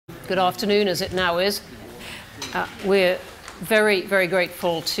good afternoon as it now is. We're very, very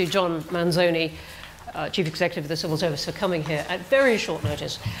grateful to John Manzoni, Chief Executive of the Civil Service, for coming here at very short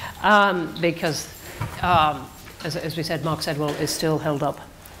notice because, as we said, Mark Sedwell is still held up.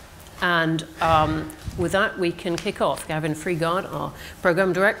 And with that, we can kick off. Gavin Freeguard, our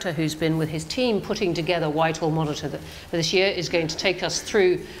Programme Director, who's been with his team putting together Whitehall Monitor for this year, is going to take us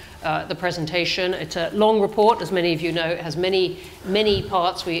through the presentation. It's a long report, as many of you know. It has many, many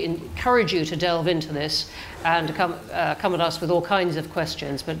parts. We encourage you to delve into this and to come at us with all kinds of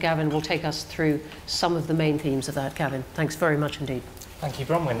questions. But Gavin will take us through some of the main themes of that. Gavin, thanks very much indeed. Thank you,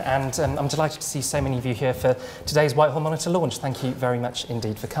 Bronwen, and I'm delighted to see so many of you here for today's Whitehall Monitor launch. Thank you very much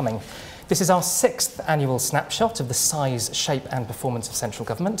indeed for coming. This is our 6th annual snapshot of the size, shape and performance of central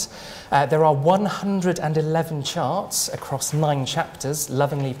government. There are 111 charts across 9 chapters,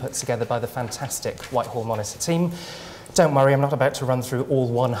 lovingly put together by the fantastic Whitehall Monitor team. Don't worry, I'm not about to run through all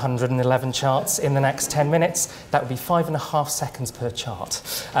 111 charts in the next 10 minutes. That would be 5.5 seconds per chart.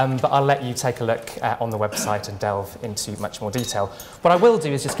 But I'll let you take a look on the website and delve into much more detail. What I will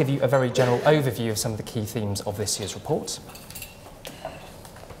do is just give you a very general overview of some of the key themes of this year's report.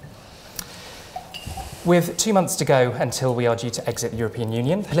 With 2 months to go until we are due to exit the European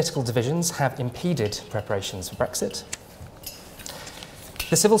Union, political divisions have impeded preparations for Brexit.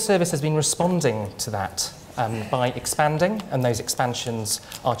 The civil service has been responding to that by expanding, and those expansions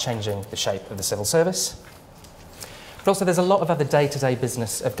are changing the shape of the civil service. But also there's a lot of other day-to-day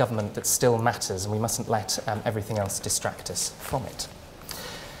business of government that still matters, and we mustn't let everything else distract us from it.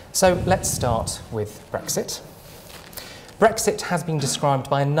 So let's start with Brexit. Brexit has been described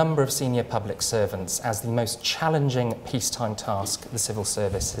by a number of senior public servants as the most challenging peacetime task the civil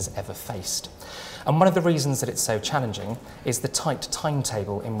service has ever faced. And one of the reasons that it's so challenging is the tight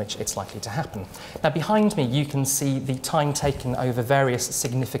timetable in which it's likely to happen. Now, behind me, you can see the time taken over various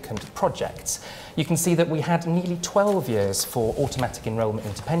significant projects. You can see that we had nearly 12 years for automatic enrolment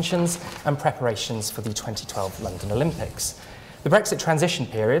into pensions and preparations for the 2012 London Olympics. The Brexit transition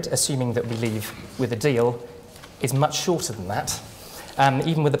period, assuming that we leave with a deal, is much shorter than that.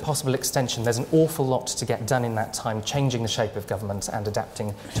 Even with a possible extension, there's an awful lot to get done in that time, changing the shape of government and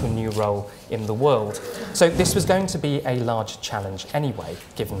adapting to a new role in the world. So this was going to be a large challenge anyway,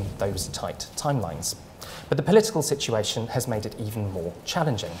 given those tight timelines. But the political situation has made it even more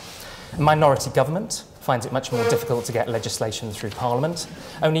challenging. A minority government finds it much more difficult to get legislation through Parliament.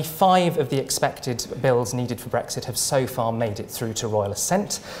 Only 5 of the expected bills needed for Brexit have so far made it through to royal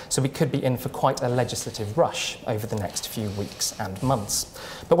assent, so we could be in for quite a legislative rush over the next few weeks and months.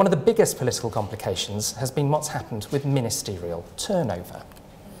 But one of the biggest political complications has been what's happened with ministerial turnover.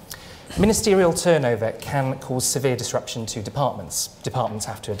 Ministerial turnover can cause severe disruption to departments. Departments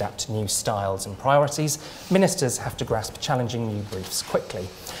have to adapt to new styles and priorities. Ministers have to grasp challenging new briefs quickly.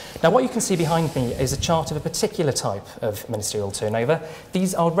 Now, what you can see behind me is a chart of a particular type of ministerial turnover.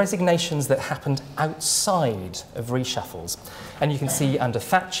 These are resignations that happened outside of reshuffles. And you can see under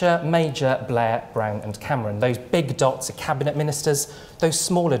Thatcher, Major, Blair, Brown and Cameron, those big dots are cabinet ministers, those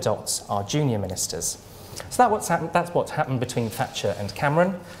smaller dots are junior ministers. So that's what's happened between Thatcher and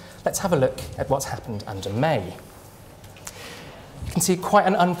Cameron. Let's have a look at what's happened under May. You can see quite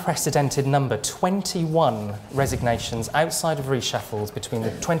an unprecedented number, 21 resignations outside of reshuffles between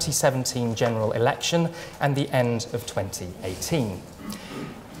the 2017 general election and the end of 2018.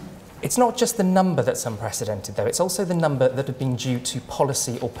 It's not just the number that's unprecedented, though, it's also the number that have been due to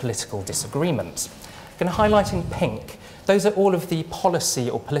policy or political disagreement. I'm going to highlight in pink. Those are all of the policy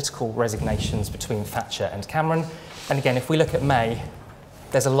or political resignations between Thatcher and Cameron. And again, if we look at May,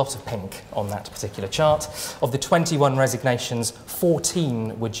 there's a lot of pink on that particular chart. Of the 21 resignations,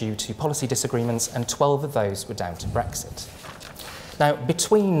 14 were due to policy disagreements and 12 of those were down to Brexit. Now,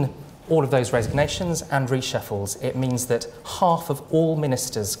 between all of those resignations and reshuffles, it means that half of all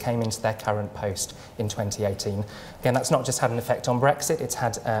ministers came into their current post in 2018. Again, that's not just had an effect on Brexit, it's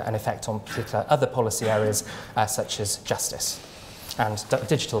had an effect on particular other policy areas such as justice. And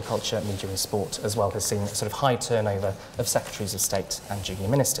digital culture, media and sport as well has seen a sort of high turnover of secretaries of state and junior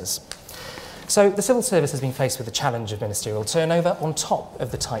ministers. So the civil service has been faced with the challenge of ministerial turnover on top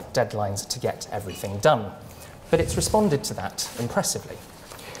of the tight deadlines to get everything done. But it's responded to that impressively.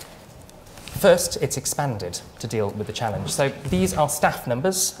 First, it's expanded to deal with the challenge. So these are staff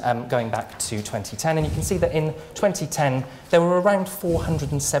numbers going back to 2010, and you can see that in 2010 there were around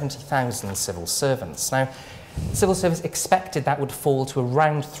 470,000 civil servants. Now, civil service expected that would fall to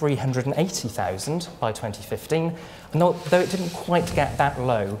around 380,000 by 2015, and although it didn't quite get that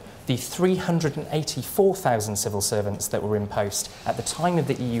low, the 384,000 civil servants that were in post at the time of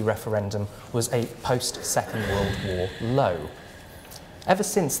the EU referendum was a post-Second World War low. Ever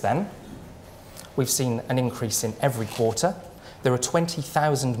since then, we've seen an increase in every quarter. There are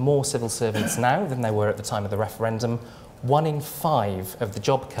 20,000 more civil servants now than there were at the time of the referendum. 1 in 5 of the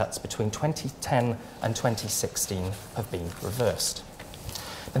job cuts between 2010 and 2016 have been reversed.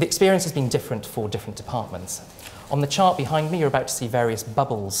 Now, the experience has been different for different departments. On the chart behind me, you're about to see various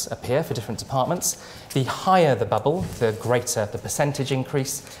bubbles appear for different departments. The higher the bubble, the greater the percentage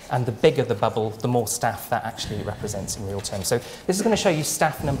increase, and the bigger the bubble, the more staff that actually represents in real terms. So this is going to show you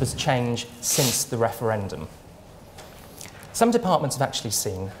staff numbers change since the referendum. Some departments have actually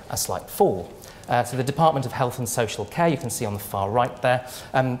seen a slight fall. So the Department of Health and Social Care, you can see on the far right there,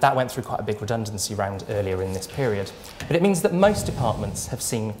 that went through quite a big redundancy round earlier in this period. But it means that most departments have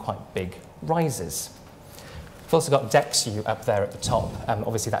seen quite big rises. We've also got DEXU up there at the top.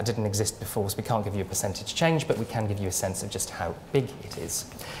 Obviously that didn't exist before, so we can't give you a percentage change, but we can give you a sense of just how big it is.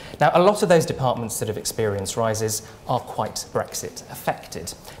 Now, a lot of those departments that have experienced rises are quite Brexit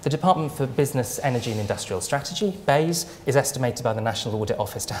affected. The Department for Business, Energy and Industrial Strategy, BEIS, is estimated by the National Audit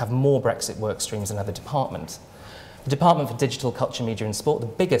Office to have more Brexit work streams than other departments. The Department for Digital, Culture, Media and Sport, the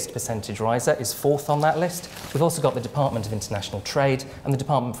biggest percentage riser, is 4th on that list. We've also got the Department of International Trade and the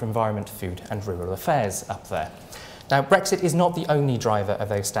Department for Environment, Food and Rural Affairs up there. Now, Brexit is not the only driver of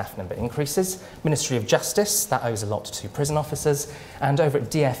those staff number increases. Ministry of Justice, that owes a lot to prison officers. And over at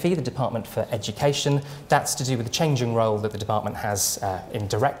DFE, the Department for Education, that's to do with the changing role that the department has in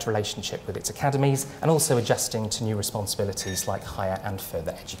direct relationship with its academies and also adjusting to new responsibilities like higher and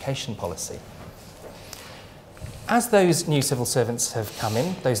further education policy. As those new civil servants have come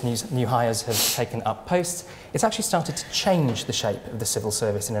in, those new hires have taken up posts, it's actually started to change the shape of the civil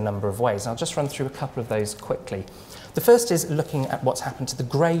service in a number of ways. I'll just run through a couple of those quickly. The first is looking at what's happened to the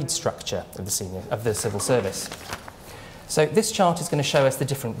grade structure of the civil service. So this chart is going to show us the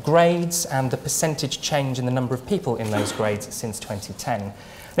different grades and the percentage change in the number of people in those grades since 2010. And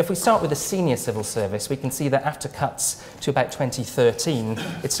if we start with the senior civil service, we can see that after cuts to about 2013,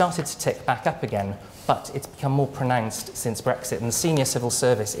 it started to tick back up again, but it's become more pronounced since Brexit, and the senior civil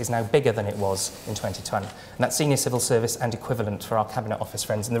service is now bigger than it was in 2020. And that's senior civil service and equivalent for our Cabinet Office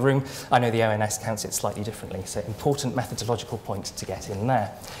friends in the room. I know the ONS counts it slightly differently, so important methodological point to get in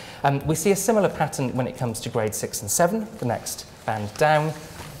there. We see a similar pattern when it comes to grade 6 and 7, the next band down.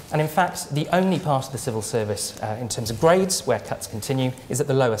 And in fact, the only part of the civil service in terms of grades where cuts continue is at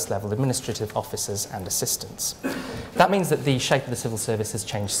the lowest level, administrative officers and assistants. That means that the shape of the civil service has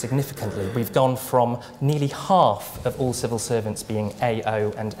changed significantly. We've gone from nearly half of all civil servants being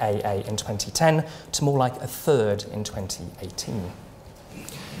AO and AA in 2010 to more like a third in 2018.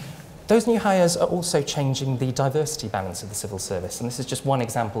 Those new hires are also changing the diversity balance of the civil service, and this is just one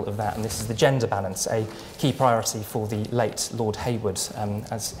example of that, and this is the gender balance, a key priority for the late Lord Hayward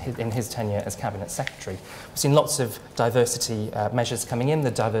in his tenure as Cabinet Secretary. We've seen lots of diversity measures coming in,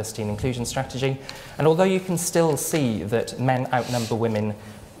 the diversity and inclusion strategy, and although you can still see that men outnumber women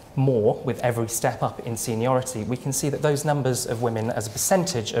more with every step up in seniority, we can see that those numbers of women as a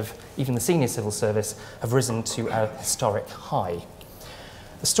percentage of even the senior civil service have risen to a historic high.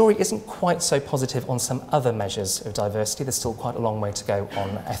 The story isn't quite so positive on some other measures of diversity. There's still quite a long way to go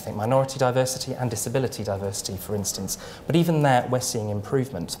on ethnic minority diversity and disability diversity, for instance. But even there, we're seeing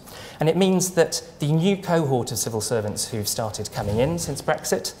improvement. And it means that the new cohort of civil servants who've started coming in since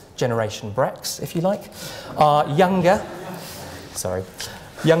Brexit, Generation Brex, if you like, are younger,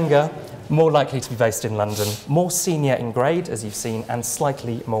 more likely to be based in London, more senior in grade, as you've seen, and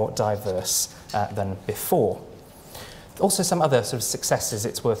slightly more diverse than before. Also, some other sort of successes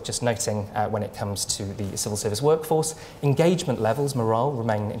it's worth just noting when it comes to the civil service workforce. Engagement levels, morale,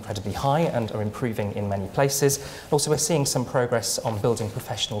 remain incredibly high and are improving in many places. Also, we're seeing some progress on building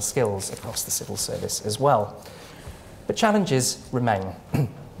professional skills across the civil service as well. But challenges remain.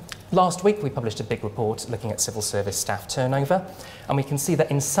 Last week, we published a big report looking at civil service staff turnover, and we can see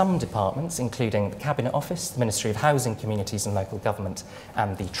that in some departments, including the Cabinet Office, the Ministry of Housing, Communities and Local Government,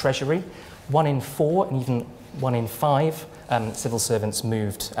 and the Treasury, 1 in 4 and even 1 in 5 civil servants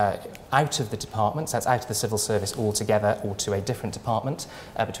moved out of the departments, that's out of the civil service altogether or to a different department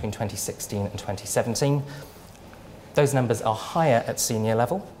between 2016 and 2017. Those numbers are higher at senior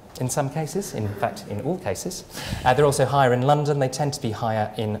level in some cases, in fact in all cases. They're also higher in London, they tend to be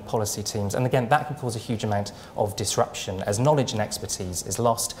higher in policy teams, and again that can cause a huge amount of disruption as knowledge and expertise is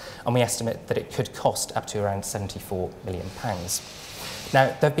lost, and we estimate that it could cost up to around £74 million. Now,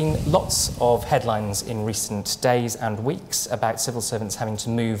 there have been lots of headlines in recent days and weeks about civil servants having to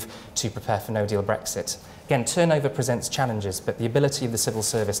move to prepare for no-deal Brexit. Again, turnover presents challenges, but the ability of the civil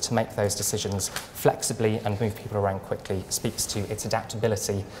service to make those decisions flexibly and move people around quickly speaks to its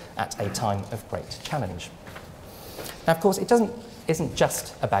adaptability at a time of great challenge. Now, of course, it doesn't isn't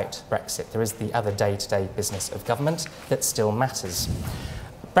just about Brexit. There is the other day-to-day business of government that still matters.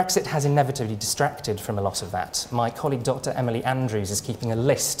 Brexit has inevitably distracted from a lot of that. My colleague Dr. Emily Andrews is keeping a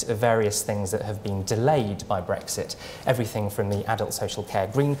list of various things that have been delayed by Brexit, everything from the Adult Social Care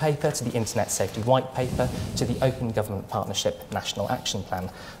Green Paper to the Internet Safety White Paper to the Open Government Partnership National Action Plan.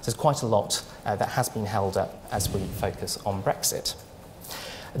 So there's quite a lot that has been held up as we focus on Brexit.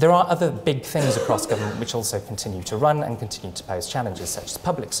 There are other big things across government which also continue to run and continue to pose challenges, such as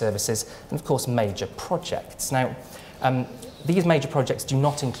public services and, of course, major projects. Now, these major projects do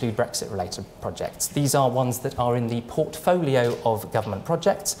not include Brexit-related projects. These are ones that are in the portfolio of government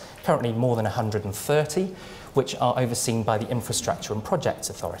projects, currently more than 130, which are overseen by the Infrastructure and Projects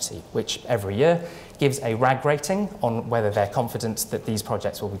Authority, which every year gives a RAG rating on whether they're confident that these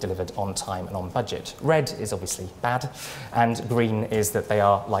projects will be delivered on time and on budget. Red is obviously bad, and green is that they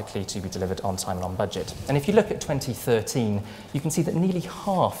are likely to be delivered on time and on budget. And if you look at 2013, you can see that nearly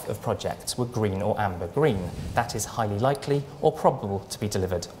half of projects were green or amber green. That is highly likely or probable to be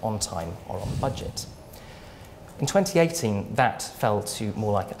delivered on time or on budget. In 2018, that fell to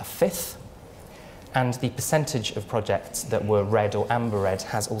more like a fifth, and the percentage of projects that were red or amber red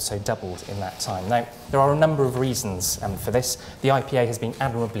has also doubled in that time. Now, there are a number of reasons for this. The IPA has been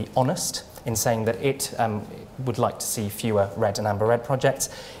admirably honest in saying that it would like to see fewer red and amber red projects.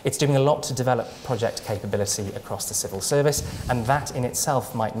 It's doing a lot to develop project capability across the civil service, and that in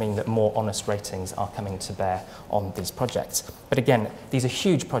itself might mean that more honest ratings are coming to bear on these projects. But again, these are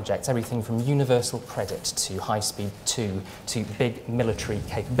huge projects, everything from universal credit to high-speed 2 to big military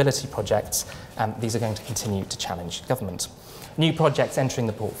capability projects. These are going to continue to challenge government. New projects entering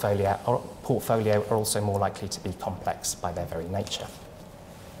the portfolio are also more likely to be complex by their very nature.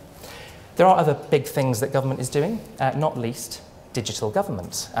 There are other big things that government is doing, not least digital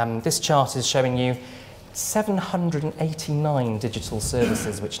government. This chart is showing you 789 digital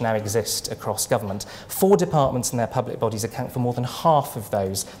services which now exist across government. 4 departments and their public bodies account for more than half of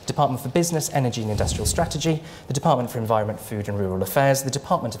those. The Department for Business, Energy and Industrial Strategy, the Department for Environment, Food and Rural Affairs, the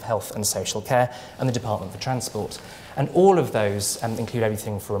Department of Health and Social Care, and the Department for Transport. And all of those include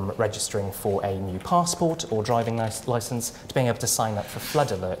everything from registering for a new passport or driving licence to being able to sign up for flood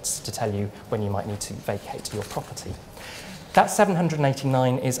alerts to tell you when you might need to vacate your property. That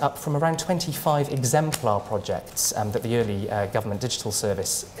 789 is up from around 25 exemplar projects that the early government digital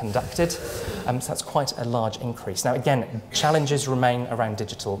service conducted. So that's quite a large increase. Now again, challenges remain around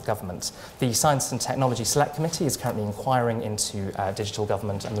digital government. The Science and Technology Select Committee is currently inquiring into digital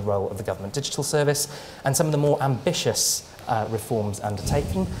government and the role of the government digital service, and some of the more ambitious reforms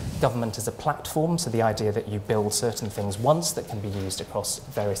undertaken. Government as a platform, so the idea that you build certain things once that can be used across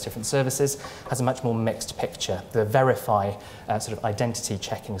various different services, has a much more mixed picture. The Verify sort of identity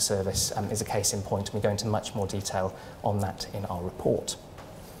checking service is a case in point, and we go into much more detail on that in our report.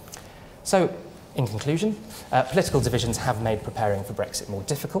 So, in conclusion, political divisions have made preparing for Brexit more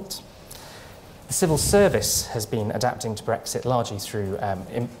difficult. The civil service has been adapting to Brexit largely through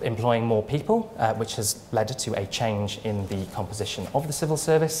employing more people, which has led to a change in the composition of the civil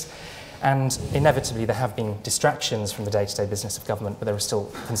service. And inevitably, there have been distractions from the day-to-day business of government, but there are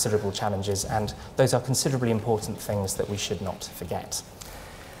still considerable challenges, and those are considerably important things that we should not forget.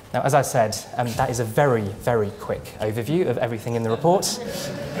 Now, as I said, that is a very, very quick overview of everything in the report.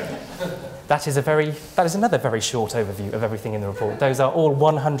 That is another very short overview of everything in the report. Those are all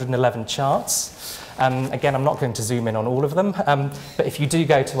 111 charts. Again, I'm not going to zoom in on all of them, but if you do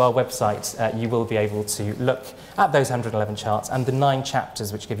go to our website, you will be able to look at those 111 charts and the 9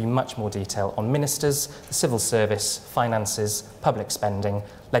 chapters which give you much more detail on ministers, the civil service, finances, public spending,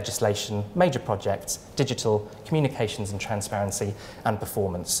 legislation, major projects, digital, communications and transparency, and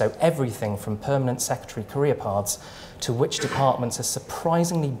performance. So everything from permanent secretary career paths to which departments are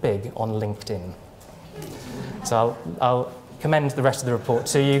surprisingly big on LinkedIn. So I'll commend the rest of the report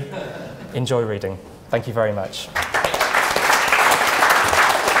to you. Enjoy reading. Thank you very much.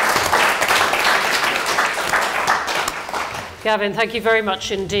 Gavin, thank you very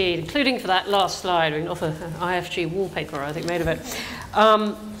much indeed, including for that last slide. We can offer IFG wallpaper, I think, made of it.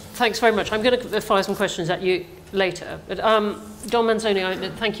 Thanks very much. I'm going to fire some questions at you later. But John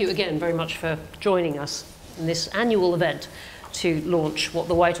Manzoni, thank you again very much for joining us in this annual event to launch what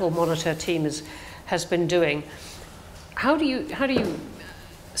the Whitehall Monitor team has been doing. How do you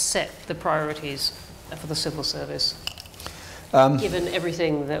set the priorities for the civil service, given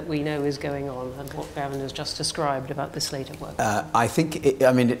everything that we know is going on and what Gavin has just described about this slate of work? I think,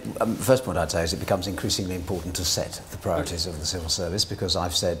 first point I'd say is it becomes increasingly important to set the priorities of the civil service, because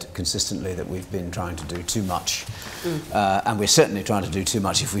I've said consistently that we've been trying to do too much, and we're certainly trying to do too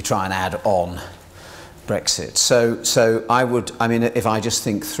much if we try and add on Brexit. So I mean, if I just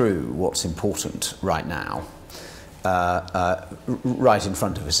think through what's important right now, right in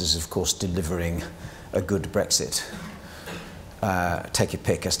front of us is, of course, delivering a good Brexit. Take your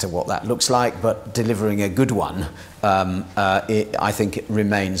pick as to what that looks like, but delivering a good one, I think it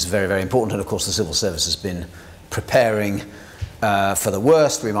remains very, very important. And of course, the civil service has been preparing for the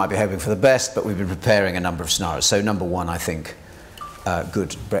worst. We might be hoping for the best, but we've been preparing a number of scenarios. So number one, I think,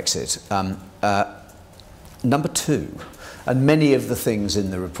 good Brexit. Number two, and many of the things in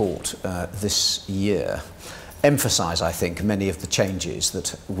the report this year emphasise, I think, many of the changes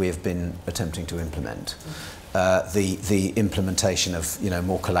that we've been attempting to implement. The implementation of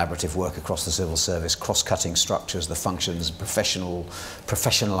more collaborative work across the civil service, cross-cutting structures, the functions,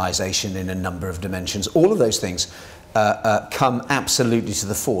 professionalisation in a number of dimensions, all of those things come absolutely to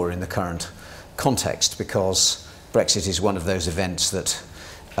the fore in the current context, because Brexit is one of those events that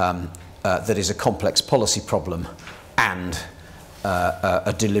that is a complex policy problem and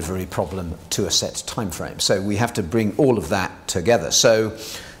a delivery problem to a set time frame. So we have to bring all of that together. So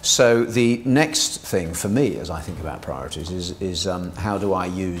the next thing for me, as I think about priorities, is how do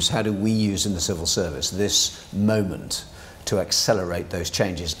we use in the civil service this moment to accelerate those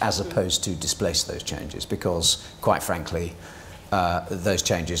changes as opposed to displace those changes, because quite frankly those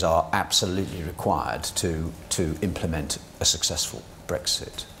changes are absolutely required to implement a successful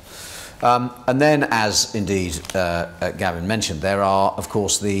Brexit. And then, as indeed Gavin mentioned, there are, of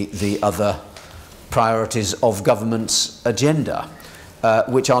course, the other priorities of government's agenda,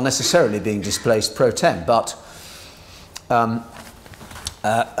 which are necessarily being displaced pro tem. But one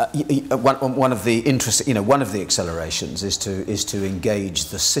of the accelerations is to engage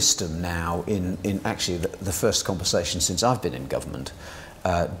the system now in actually the first conversation since I've been in government,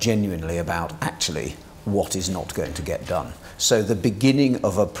 genuinely about actually what is not going to get done. So the beginning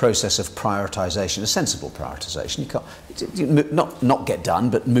of a process of prioritisation, a sensible prioritisation. You can't not get done,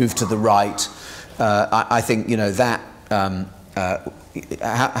 but move to the right. I think that.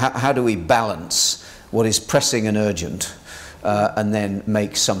 How do we balance what is pressing and urgent, and then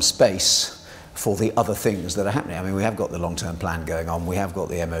make some space for the other things that are happening? I mean, we have got the long-term plan going on. We have got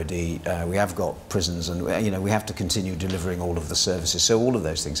the MOD. We have got prisons, and we have to continue delivering all of the services. So all of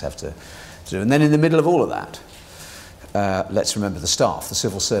those things have to do. And then in the middle of all of that, let's remember the staff. The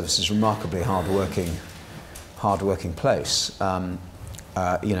civil service is a remarkably hard-working place.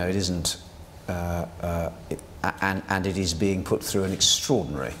 It isn't, and it is being put through an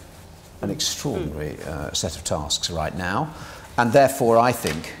extraordinary set of tasks right now, and therefore I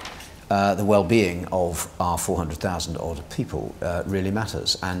think the well-being of our 400,000 odd people really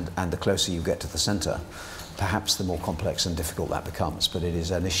matters. And the closer you get to the centre, perhaps the more complex and difficult that becomes. But it is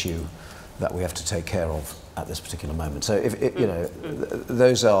an issue that we have to take care of at this particular moment. So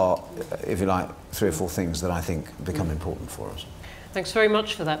those are, if you like, 3 or 4 things that I think become important for us. Thanks very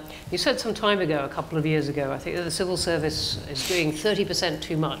much for that. You said some time ago, a couple of years ago, I think that the civil service is doing 30%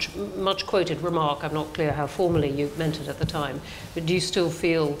 too much. Much quoted remark. I'm not clear how formally you meant it at the time, but do you still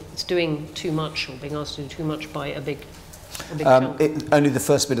feel it's doing too much, or being asked to do too much by a big chunk? Only the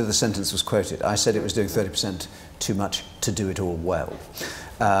first bit of the sentence was quoted. I said it was doing 30% too much to do it all well.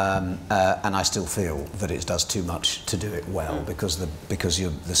 And I still feel that it does too much to do it well, because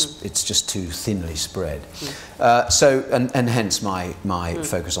it's just too thinly spread. So hence my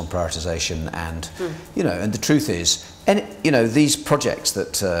focus on prioritisation, and and the truth is, these projects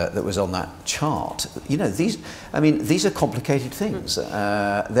that was on that chart, these are complicated things.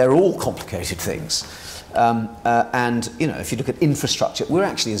 They're all complicated things. And if you look at infrastructure, we're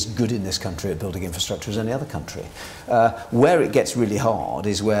actually as good in this country at building infrastructure as any other country. Where it gets really hard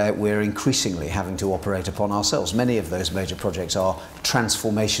is where we're increasingly having to operate upon ourselves. Many of those major projects are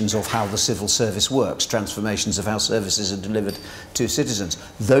transformations of how the civil service works, transformations of how services are delivered to citizens.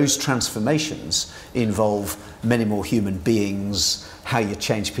 Those transformations involve many more human beings, how you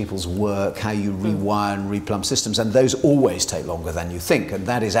change people's work, how you rewire and replumb systems, and those always take longer than you think. And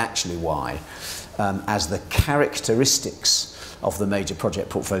that is actually why, as the characteristics of the major project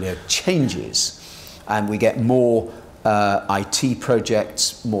portfolio changes and we get more IT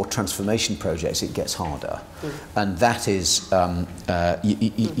projects, more transformation projects, it gets harder. And that is an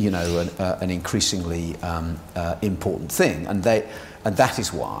increasingly important thing, and that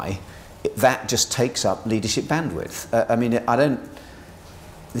is why that just takes up leadership bandwidth.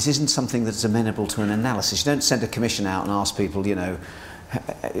 This isn't something that's amenable to an analysis. You don't send a commission out and ask people,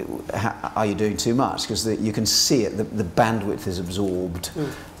 are you doing too much? Because you can see it, the bandwidth is absorbed,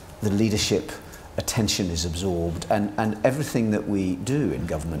 the leadership attention is absorbed, and everything that we do in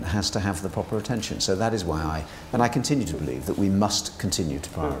government has to have the proper attention. So that is why I continue to believe that we must continue to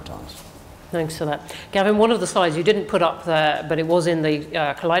prioritise. Thanks for that. Gavin, one of the slides you didn't put up there, but it was in the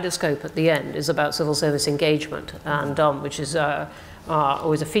kaleidoscope at the end, is about civil service engagement, and which is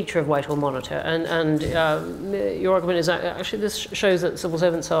always a feature of Whitehall Monitor. And your argument is that actually this shows that civil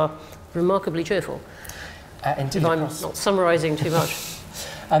servants are remarkably cheerful. Indeed, if I'm not summarising too much.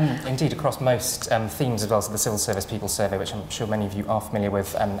 Indeed, across most themes as well. So the Civil Service People Survey, which I'm sure many of you are familiar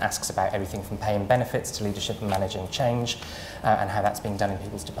with, asks about everything from pay and benefits to leadership and managing change, and how that's being done in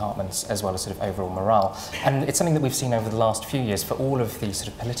people's departments, as well as sort of overall morale. And it's something that we've seen over the last few years for all of the sort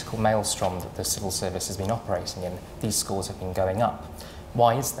of political maelstrom that the civil service has been operating in. These scores have been going up.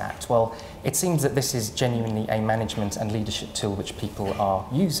 Why is that? Well, it seems that this is genuinely a management and leadership tool which people are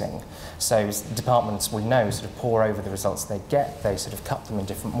using. So departments, we know, sort of pore over the results they get, they sort of cut them in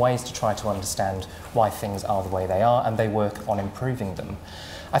different ways to try to understand why things are the way they are, and they work on improving them.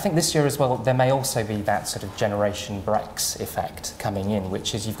 I think this year as well, there may also be that sort of Generation Brex effect coming in,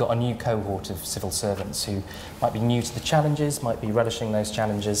 which is you've got a new cohort of civil servants who might be new to the challenges, might be relishing those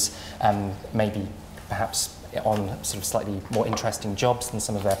challenges, maybe perhaps on sort of slightly more interesting jobs than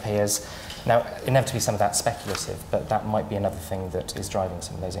some of their peers. Now, inevitably some of that's speculative, but that might be another thing that is driving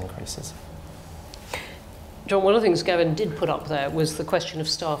some of those increases. John, one of the things Gavin did put up there was the question of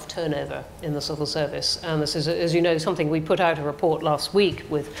staff turnover in the civil service. And this is, as you know, something we put out a report last week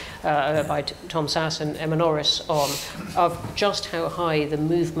with, by Tom Sass and Emma Norris on of just how high the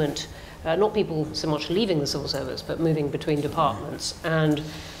movement, not people so much leaving the civil service, but moving between departments. And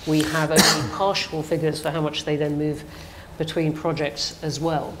we have only partial figures for how much they then move between projects as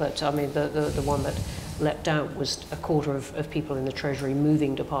well. But I mean, the one that leapt out was a quarter of people in the Treasury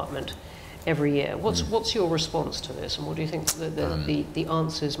moving department every year. What's your response to this, and what do you think the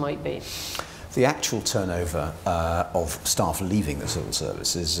answers might be? The actual turnover of staff leaving the civil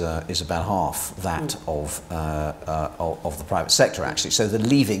service is about half that of the private sector, actually. So the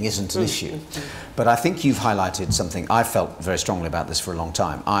leaving isn't an issue. But I think you've highlighted something. I felt very strongly about this for a long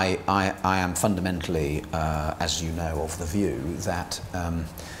time. I am fundamentally, as you know, of the view that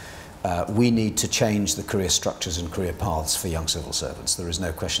we need to change the career structures and career paths for young civil servants. There is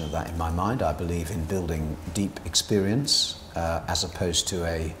no question of that in my mind. I believe in building deep experience as opposed to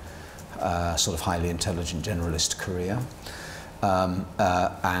a sort of highly intelligent generalist career,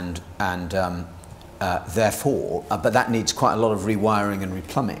 therefore, but that needs quite a lot of rewiring and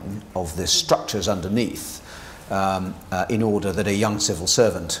replumbing of the structures underneath in order that a young civil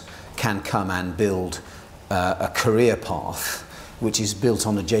servant can come and build a career path which is built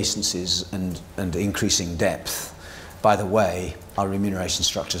on adjacencies and increasing depth. By the way, our remuneration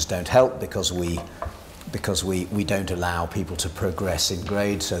structures don't help because we don't allow people to progress in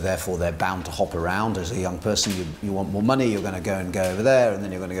grade, so therefore they're bound to hop around. As a young person, you want more money, you're going to go over there, and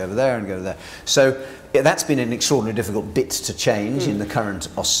then you're going to go over there and go over there. So that's been an extraordinarily difficult bit to change in the current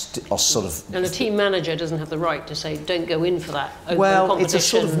sort of... And the team manager doesn't have the right to say, don't go in for that open well, it's a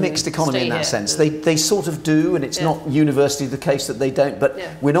sort of mixed economy in that sense. They sort of do, and it's not universally the case that they don't, but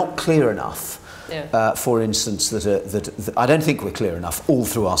we're not clear enough. For instance, that I don't think we're clear enough all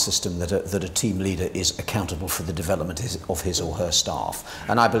through our system that a team leader is accountable for the development of his or her staff.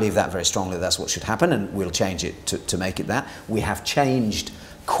 And I believe that very strongly. That's what should happen, and we'll change it to make it that. We have changed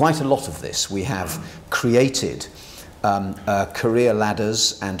quite a lot of this. We have created career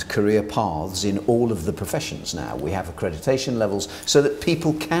ladders and career paths in all of the professions now. We have accreditation levels so that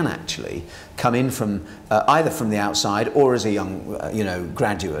people can actually come in from either from the outside or as a young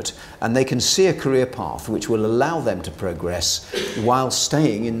graduate, and they can see a career path which will allow them to progress while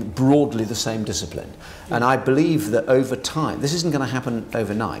staying in broadly the same discipline. And I believe that over time, this isn't going to happen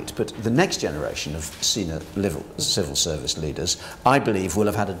overnight, but the next generation of senior civil service leaders, I believe, will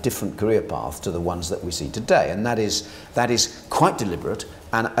have had a different career path to the ones that we see today, and that is quite deliberate.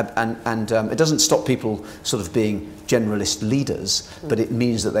 And it doesn't stop people sort of being generalist leaders, but it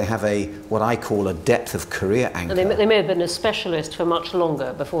means that they have what I call a depth of career anchor. And they may have been a specialist for much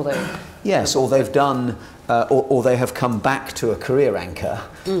longer before they... Yes, or they've done, or they have come back to a career anchor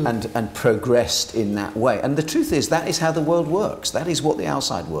and progressed in that way. And the truth is, that is how the world works. That is what the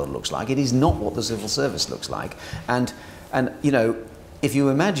outside world looks like. It is not what the civil service looks like. And you know, if you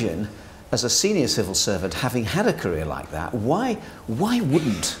imagine, as a senior civil servant, having had a career like that, why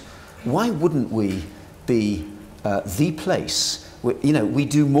wouldn't we be the place? We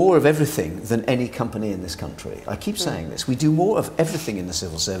do more of everything than any company in this country. I keep saying this. We do more of everything in the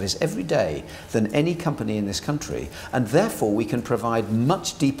civil service every day than any company in this country, and therefore we can provide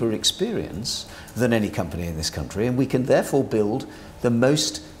much deeper experience than any company in this country, and we can therefore build the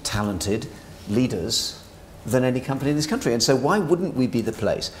most talented leaders than any company in this country. And so why wouldn't we be the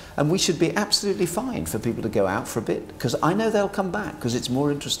place? And we should be absolutely fine for people to go out for a bit, because I know they'll come back because it's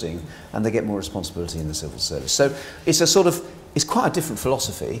more interesting and they get more responsibility in the civil service. So it's a sort of, it's quite a different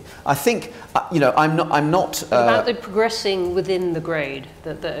philosophy. I think, you know, I'm not about the progressing within the grade,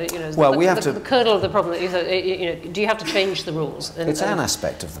 you know, well, we have to, the kernel of the problem is that, you know, do you have to change the rules? It's an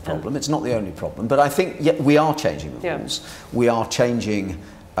aspect of the problem. It's not the only problem, but I think we are changing the rules. We are changing,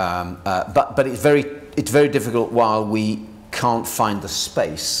 but it's very difficult while we can't find the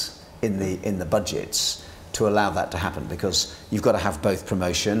space in the budgets to allow that to happen, because you've got to have both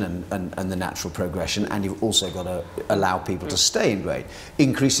promotion and the natural progression, and you've also got to allow people to stay in grade.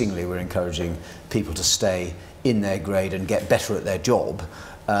 Increasingly, we're encouraging people to stay in their grade and get better at their job,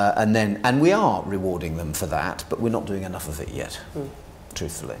 and we are rewarding them for that, but we're not doing enough of it yet,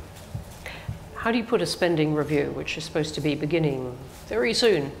 truthfully. How do you put a spending review, which is supposed to be beginning very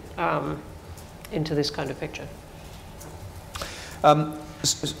soon, into this kind of picture?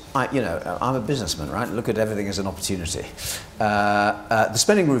 You know, I'm a businessman, right? Look at everything as an opportunity. The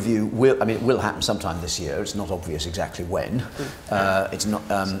spending review it will happen sometime this year. It's not obvious exactly when. It's not.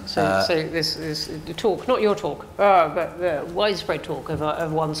 So this is talk, not your talk, but widespread talk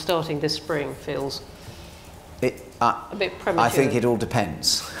of one starting this spring feels a bit premature. I think it all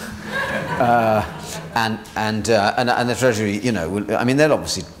depends. And the Treasury, you know, I mean, they'll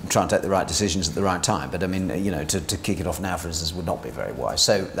obviously try and take the right decisions at the right time, but I mean, you know, to kick it off now, for instance, would not be very wise.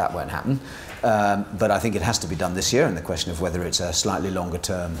 So that won't happen. But I think it has to be done this year, and the question of whether it's a slightly longer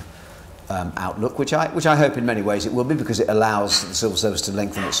term outlook, which I hope in many ways it will be, because it allows the civil service to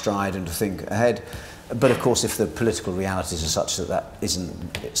lengthen its stride and to think ahead. But of course, if the political realities are such that that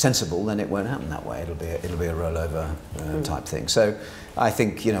isn't sensible, then it won't happen that way. It'll be a rollover type thing. So I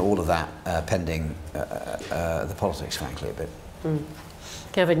think, you know, all of that pending the politics, frankly, a bit.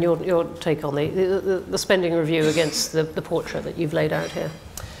 Gavin, your take on the spending review against the portrait that you've laid out here.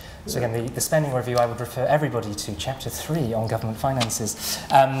 So again, the spending review, I would refer everybody to Chapter 3 on government finances.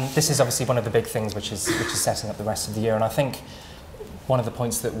 This is obviously one of the big things which is setting up the rest of the year, and I think one of the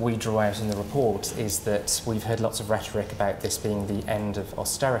points that we draw out in the report is that we've heard lots of rhetoric about this being the end of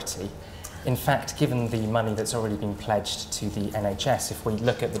austerity. In fact, given the money that's already been pledged to the NHS, if we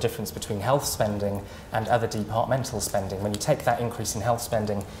look at the difference between health spending and other departmental spending, when you take that increase in health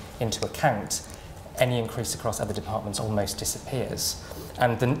spending into account, any increase across other departments almost disappears.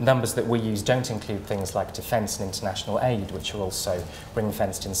 And the numbers that we use don't include things like defence and international aid, which are also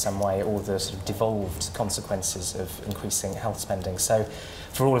ring-fenced in some way, or the sort of devolved consequences of increasing health spending. So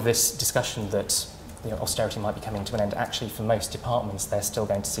for all of this discussion that, you know, austerity might be coming to an end, actually for most departments they're still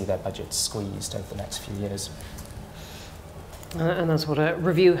going to see their budgets squeezed over the next few years. And that's what a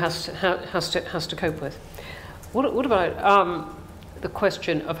review has to cope with. What about the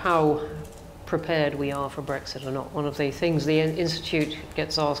question of how prepared we are for Brexit or not? One of the things the Institute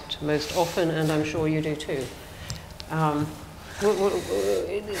gets asked most often, and I'm sure you do too. How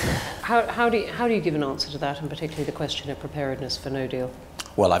do you give an answer to that, and particularly the question of preparedness for no deal?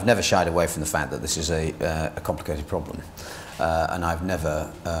 Well, I've never shied away from the fact that this is a complicated problem, and I've never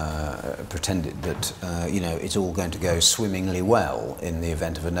pretended that you know, it's all going to go swimmingly well in the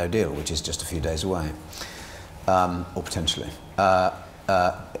event of a no deal, which is just a few days away, or potentially. But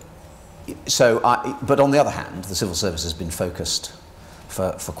on the other hand, the civil service has been focused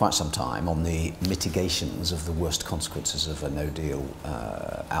for quite some time on the mitigations of the worst consequences of a no-deal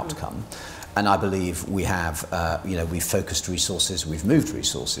outcome. And I believe we have, you know, we've focused resources, we've moved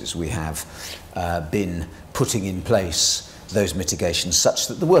resources, we have been putting in place those mitigations such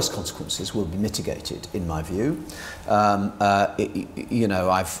that the worst consequences will be mitigated, in my view. You know,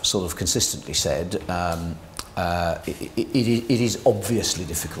 I've sort of consistently said it is obviously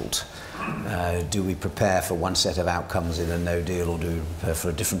difficult. Do we prepare for one set of outcomes in a no deal, or do we prepare for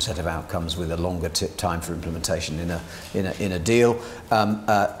a different set of outcomes with a longer time for implementation in a deal?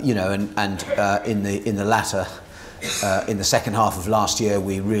 You know, and in the latter, in the second half of last year,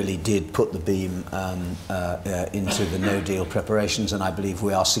 we really did put the beam into the no deal preparations, and I believe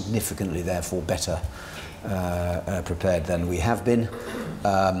we are significantly, therefore, better prepared than we have been.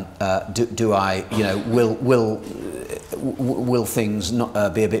 Do I, you know, will things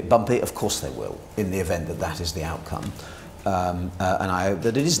not be a bit bumpy? Of course they will, in the event that that is the outcome. And I hope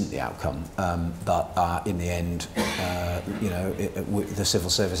that it isn't the outcome. But in the end, you know, the civil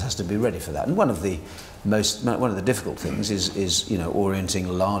service has to be ready for that. And one of the difficult things is you know, orienting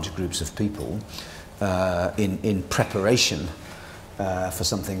large groups of people in preparation for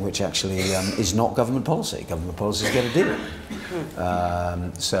something which actually is not government policy. Government policy is get a deal.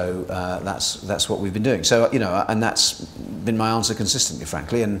 So that's what we've been doing. So, you know, and that's been my answer consistently,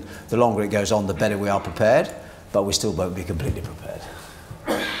 frankly, and the longer it goes on, the better we are prepared, but we still won't be completely prepared.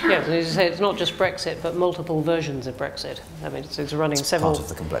 Yes, and as you say, it's not just Brexit, but multiple versions of Brexit. I mean, it's running several... part of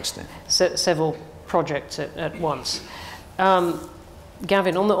the complexity. Several projects at once.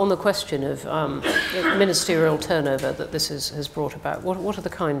 Gavin, on the question of ministerial turnover that this has brought about, what are the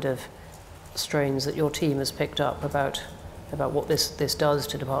kind of strains that your team has picked up about what this does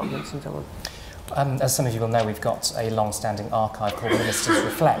to departments and so on? As some of you will know, we've got a long-standing archive called Ministers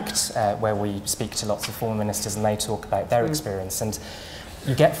Reflect, where we speak to lots of former ministers and they talk about their experience. And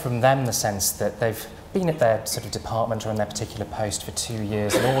you get from them the sense that they've been at their sort of department or in their particular post for 2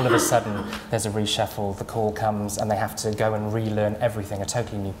 years, and all of a sudden there's a reshuffle, the call comes, and they have to go and relearn everything, a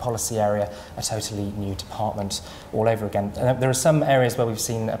totally new policy area, a totally new department, all over again. There are some areas where we've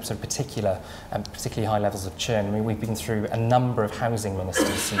seen sort of particularly high levels of churn. I mean, we've been through a number of housing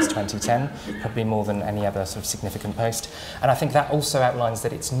ministers since 2010, probably more than any other sort of significant post. And I think that also outlines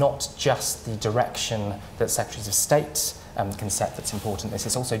that it's not just the direction that Secretaries of State can set that's important. This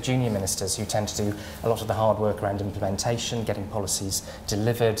is also junior ministers who tend to do a lot of the hard work around implementation, getting policies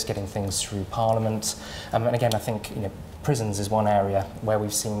delivered, getting things through Parliament. And again, I think, you know, prisons is one area where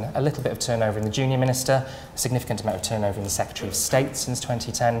we've seen a little bit of turnover in the junior minister, a significant amount of turnover in the Secretary of State since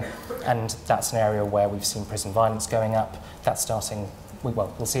 2010, and that's an area where we've seen prison violence going up. That's starting.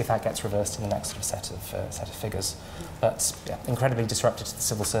 Well, we'll see if that gets reversed in the next set of figures. But yeah, incredibly disruptive to the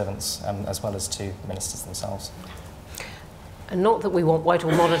civil servants as well as to ministers themselves. And not that we want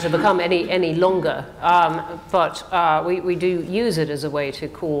Whitehall Monitor to become any longer, but we do use it as a way to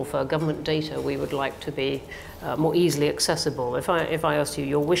call for government data we would like to be more easily accessible. If I asked you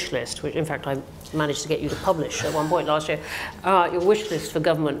your wish list, which in fact I managed to get you to publish at one point last year, your wish list for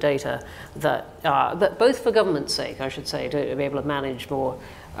government data that both for government's sake, I should say, to be able to manage more,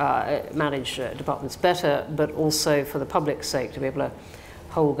 manage departments better, but also for the public's sake to be able to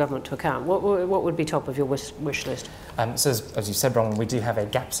hold government to account. What would be top of your wish list? So as you said, Bronwen, we do have a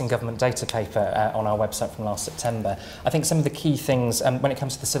Gaps in Government Data paper on our website from last September. I think some of the key things, when it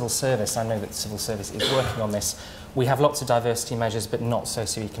comes to the civil service, I know that the civil service is working on this. We have lots of diversity measures, but not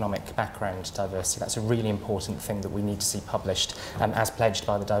socioeconomic background diversity. That's a really important thing that we need to see published, as pledged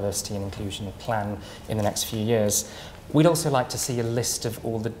by the Diversity and Inclusion Plan in the next few years. We'd also like to see a list of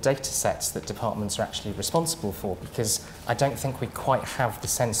all the data sets that departments are actually responsible for, because I don't think we quite have the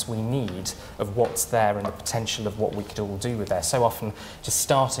sense we need of what's there and the potential of what we could all do with there. So often just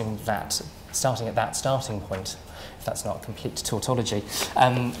starting at that starting point, if that's not a complete tautology,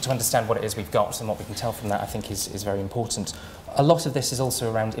 to understand what it is we've got and what we can tell from that, I think is very important. A lot of this is also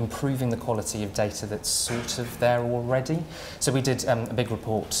around improving the quality of data that's sort of there already. So we did a big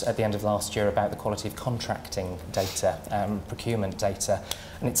report at the end of last year about the quality of contracting data, procurement data,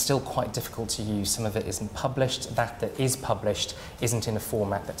 and it's still quite difficult to use. Some of it isn't published. That is published isn't in a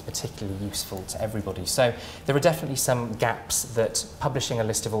format that's particularly useful to everybody. So there are definitely some gaps that publishing a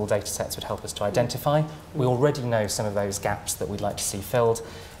list of all data sets would help us to identify. We already know some of those gaps that we'd like to see filled.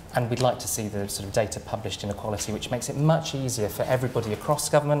 And we'd like to see the sort of data published in a quality which makes it much easier for everybody across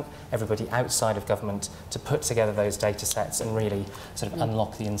government, everybody outside of government, to put together those data sets and really sort of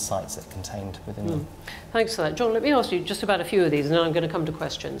unlock the insights that are contained within them. Thanks for that. John, let me ask you just about a few of these, and then I'm going to come to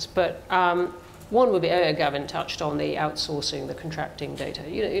questions. But one would be, Gavin touched on the outsourcing, the contracting data.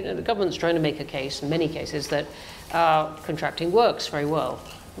 You know, the government's trying to make a case, in many cases, that contracting works very well.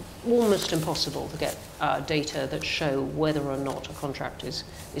 Almost impossible to get data that show whether or not a contract is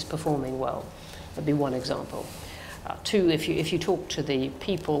performing well. That'd be one example. Two, if you talk to the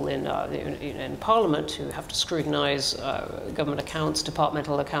people in Parliament who have to scrutinise government accounts,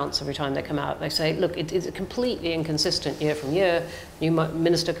 departmental accounts every time they come out, they say, look, it's completely inconsistent year from year. New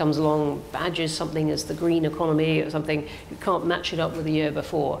minister comes along, badges something as the green economy or something. You can't match it up with the year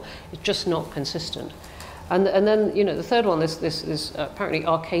before. It's just not consistent. And then, you know, the third one, this apparently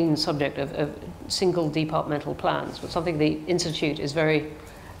arcane subject of single departmental plans, but something the Institute is very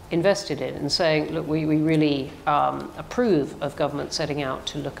invested in, and saying, look, we really approve of government setting out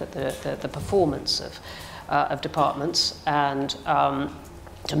to look at the performance of departments and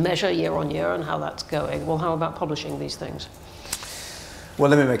to measure year on year and how that's going. Well, how about publishing these things? Well,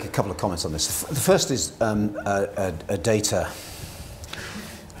 let me make a couple of comments on this. The first is data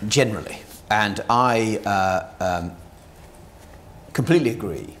generally. And I completely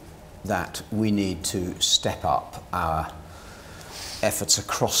agree that we need to step up our efforts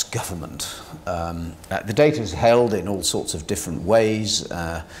across government. The data is held in all sorts of different ways.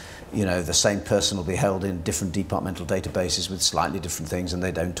 you know, the same person will be held in different departmental databases with slightly different things, and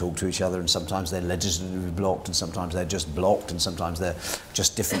they don't talk to each other, and sometimes they're legislatively blocked, and sometimes they're just blocked, and sometimes they're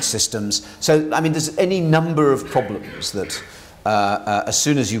just different systems. So, I mean, there's any number of problems that as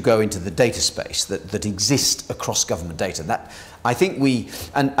soon as you go into the data space that exist across government data. That I think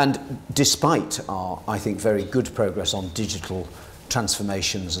and despite our, I think, very good progress on digital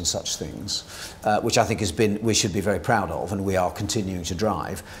transformations and such things, which I think we should be very proud of, and we are continuing to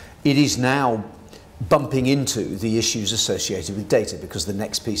drive, it is now bumping into the issues associated with data, because the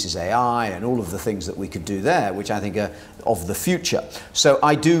next piece is AI and all of the things that we could do there, which I think are of the future. So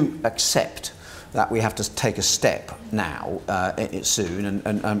I do accept that we have to take a step now, soon,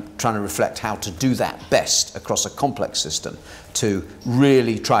 and I'm trying to reflect how to do that best across a complex system to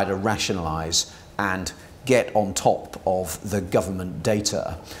really try to rationalise and get on top of the government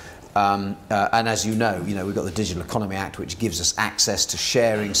data. And as you know, we've got the Digital Economy Act, which gives us access to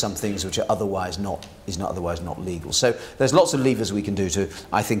sharing some things which are otherwise not legal. So there's lots of levers we can do to,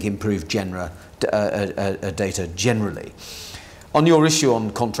 I think, improve data generally. On your issue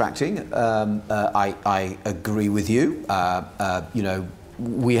on contracting, I agree with you.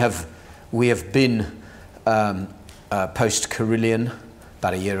 We have been post-Carillion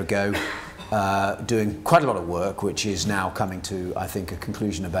about a year ago, doing quite a lot of work, which is now coming to, I think, a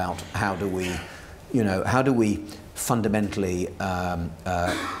conclusion about how do we fundamentally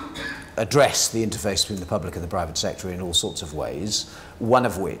address the interface between the public and the private sector in all sorts of ways. One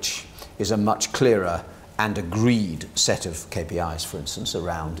of which is a much clearer and agreed set of KPIs, for instance,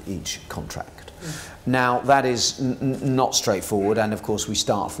 around each contract. Now, that is not straightforward, and of course we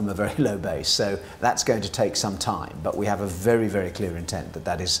start from a very low base, so that's going to take some time, but we have a very, very clear intent that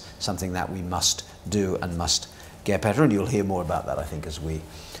that is something that we must do and must get better, and you'll hear more about that, I think, as we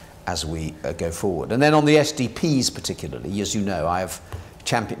go forward. And then on the SDPs particularly, as you know, I have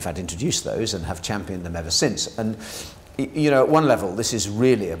introduced those and have championed them ever since. And, at one level, this is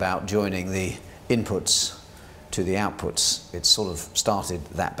really about joining the inputs to the outputs. It's sort of started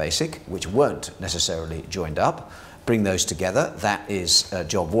that basic, which weren't necessarily joined up. Bring those together. That is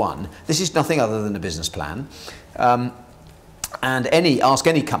job one. This is nothing other than a business plan. And ask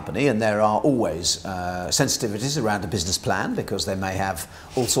any company, and there are always sensitivities around a business plan, because they may have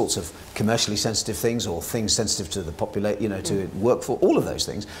all sorts of commercially sensitive things or things sensitive to the population, to workforce, all of those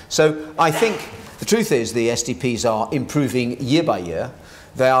things. So I think the truth is the SDPs are improving year by year.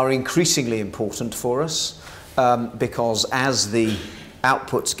 They are increasingly important for us because as the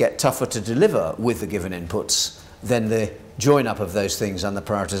outputs get tougher to deliver with the given inputs, then the join up of those things and the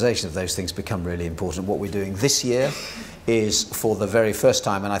prioritisation of those things become really important. What we're doing this year is, for the very first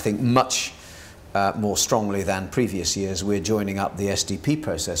time, and I think much more strongly than previous years, we're joining up the SDP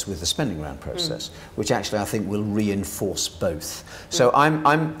process with the spending round process, which actually I think will reinforce both. So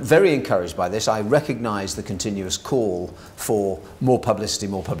I'm very encouraged by this. I recognise the continuous call for more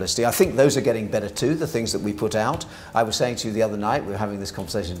publicity. I think those are getting better too, the things that we put out. I was saying to you the other night, we were having this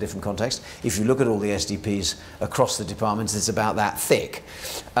conversation in a different context, if you look at all the SDPs across the departments, it's about that thick.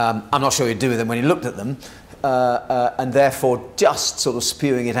 I'm not sure you'd do with them when you looked at them, and therefore just sort of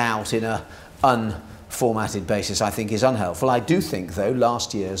spewing it out in a unformatted basis, I think, is unhelpful. I do think, though,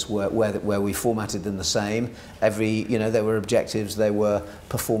 last year's where we formatted them the same, there were objectives, there were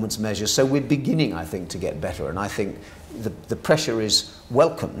performance measures, so we're beginning, I think, to get better, and I think the pressure is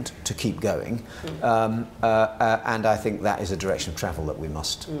welcomed to keep going, and I think that is a direction of travel that we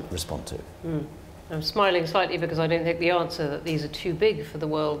must respond to. I'm smiling slightly because I don't think the answer that these are too big for the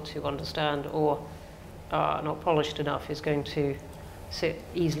world to understand or are not polished enough is going to sit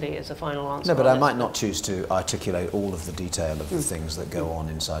easily as a final answer. No, but I might not choose to articulate all of the detail of the things that go on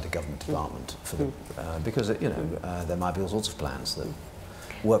inside a government department, because there might be all sorts of plans,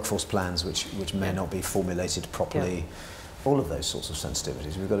 workforce plans which may not be formulated properly. All of those sorts of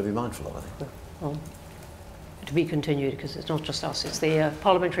sensitivities we've got to be mindful of, I think. Well, to be continued, because it's not just us, it's the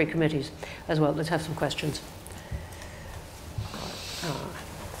parliamentary committees as well. Let's have some questions.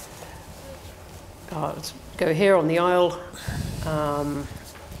 Let's go here on the aisle, and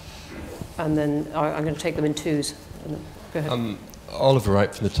then I'm going to take them in twos. Go ahead. Oliver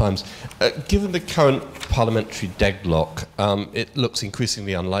Wright from The Times. Given the current parliamentary deadlock, it looks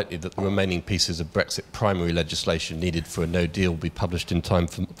increasingly unlikely that the remaining pieces of Brexit primary legislation needed for a no deal will be passed in time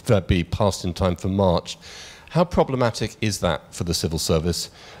for March. How problematic is that for the civil service,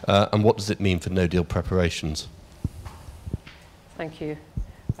 and what does it mean for no deal preparations? Thank you.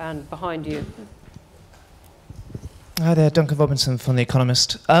 And behind you. Hi there, Duncan Robinson from The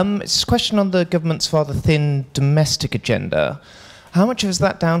Economist. It's a question on the government's rather thin domestic agenda. How much is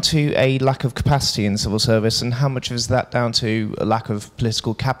that down to a lack of capacity in the civil service, and how much is that down to a lack of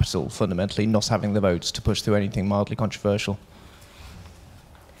political capital, fundamentally, not having the votes to push through anything mildly controversial?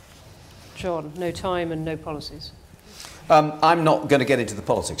 John, no time and no policies. I'm not going to get into the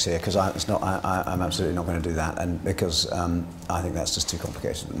politics here because I'm absolutely not going to do that, and because I think that's just too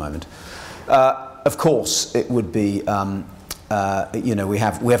complicated at the moment. Of course, it would be. You know, we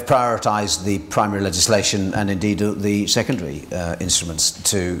have prioritised the primary legislation and indeed the secondary instruments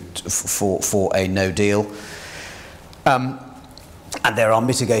for a no deal. And there are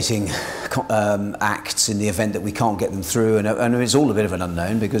mitigating acts in the event that we can't get them through, and it's all a bit of an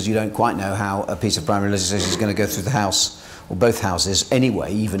unknown because you don't quite know how a piece of primary legislation is going to go through the House or both houses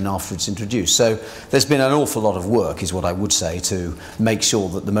anyway, even after it's introduced. So there's been an awful lot of work, is what I would say, to make sure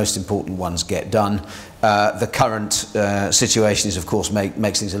that the most important ones get done. The current situation is, of course,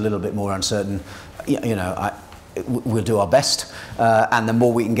 makes things a little bit more uncertain. You know, we'll do our best, and the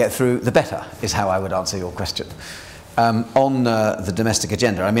more we can get through, the better, is how I would answer your question. On the domestic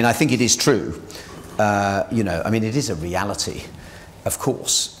agenda, I mean, I think it is true. You know, I mean, it is a reality, of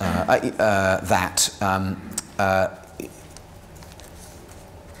course, that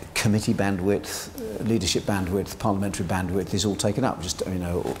committee bandwidth, leadership bandwidth, parliamentary bandwidth is all taken up. Just, you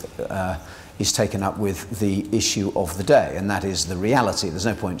know, is taken up with the issue of the day, and that is the reality. There's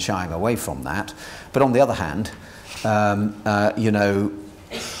no point shying away from that. But on the other hand, you know,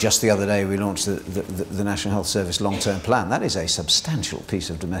 just the other day we launched the National Health Service long-term plan. That is a substantial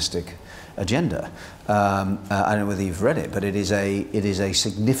piece of domestic agenda. I don't know whether you've read it, but it is a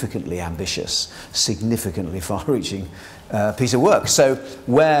significantly ambitious, significantly far-reaching piece of work. So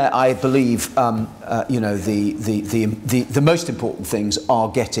where I believe you know, the most important things are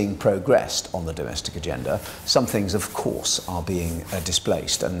getting progressed on the domestic agenda, some things of course are being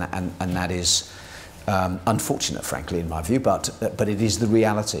displaced, and that is unfortunate, frankly, in my view, but it is the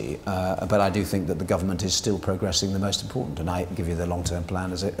reality. But I do think that the government is still progressing the most important, and I give you the long-term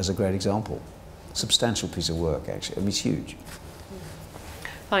plan as a great example. Substantial piece of work, actually. I mean, it's huge.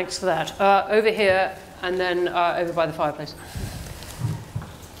 Thanks for that. Over here, and then over by the fireplace.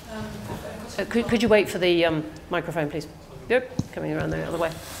 Could you wait for the microphone, please? Yep, coming around the other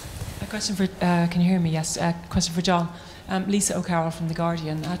way. A question for, can you hear me? Yes, a question for John. Lisa O'Carroll from The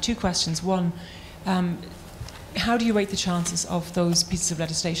Guardian. Two questions. One, how do you rate the chances of those pieces of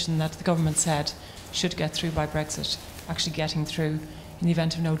legislation that the government said should get through by Brexit actually getting through in the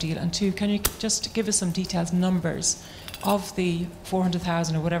event of no deal? And two, can you just give us some detailed numbers of the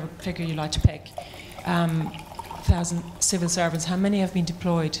 400,000 or whatever figure you like to pick, 1,000 civil servants? How many have been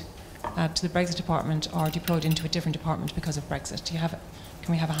deployed to the Brexit department or deployed into a different department because of Brexit?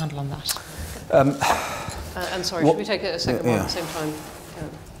 Can we have a handle on that? And sorry, should we take a second one at the same time? Yeah.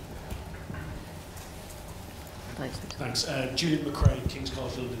 Thanks. Julian McRae, King's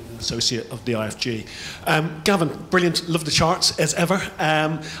College London, Associate of the IFG. Gavin, brilliant. Love the charts, as ever.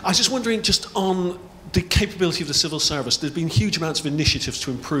 I was just wondering, just on the capability of the civil service, there's been huge amounts of initiatives to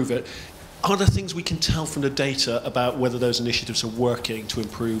improve it. Are there things we can tell from the data about whether those initiatives are working to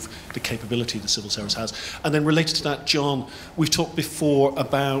improve the capability the civil service has? And then related to that, John, we've talked before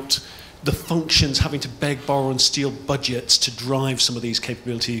about the functions having to beg, borrow and steal budgets to drive some of these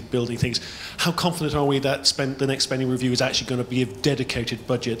capability building things. How confident are we that the next spending review is actually going to give dedicated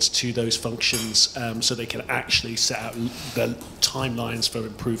budgets to those functions so they can actually set out the timelines for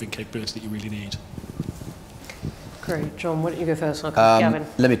improving capability that you really need? Great. John, why don't you go first? I'll come to Gavin.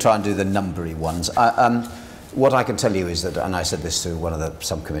 Let me try and do the numbery ones. What I can tell you is that, and I said this to one of the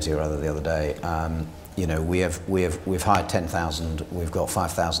subcommittee or other the other day, you know, we've hired 10,000. We've got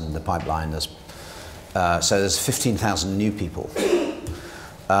 5,000 in the pipeline. So there's 15,000 new people.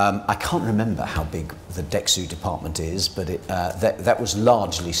 I can't remember how big the DEXU department is, but that was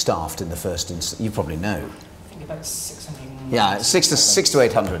largely staffed in the first instance. You probably know. I think about 600. Yeah, 600 to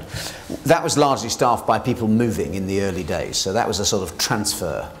 800. That was largely staffed by people moving in the early days. So that was a sort of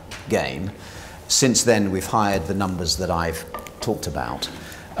transfer game. Since then, we've hired the numbers that I've talked about.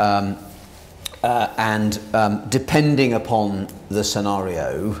 And depending upon the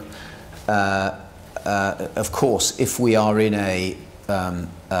scenario, of course, if we are in a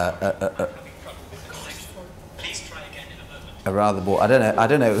rather bored, I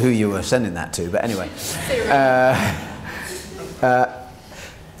don't know who you were sending that to, but anyway,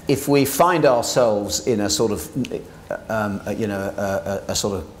 if we find ourselves in a sort of you know, a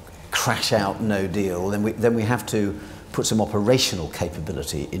sort of crash out no deal, then we have to put some operational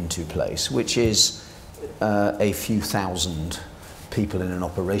capability into place, which is a few thousand people in an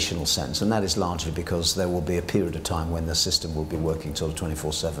operational sense, and that is largely because there will be a period of time when the system will be working sort of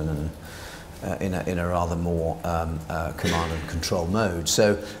 24/7 in a rather more command and control mode.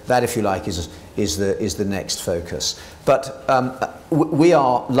 So that, if you like, is the next focus. But we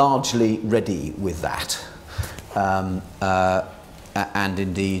are largely ready with that. And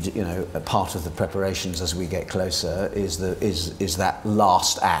indeed, you know, a part of the preparations as we get closer is that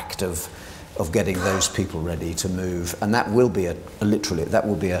last act of getting those people ready to move, and that will be that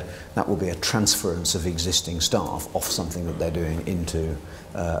will be a transference of existing staff off something that they're doing into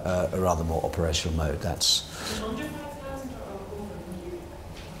a rather more operational mode. That's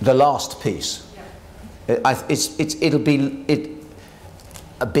the last piece. It'll be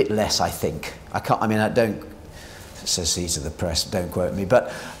a bit less, I think. I don't. Says he to the press, don't quote me,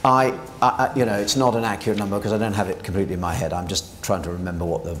 but I you know, it's not an accurate number because I don't have it completely in my head. I'm just trying to remember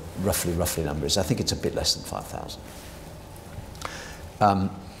what the roughly number is. I think it's a bit less than 5,000.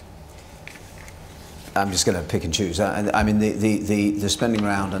 I'm just going to pick and choose. I mean, the spending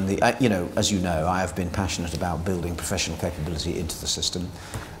round and you know, as you know, I have been passionate about building professional capability into the system.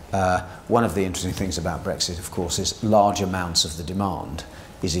 One of the interesting things about Brexit, of course, is large amounts of the demand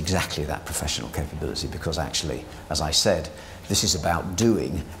is exactly that professional capability, because actually, as I said, this is about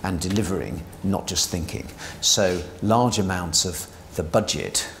doing and delivering, not just thinking. So large amounts of the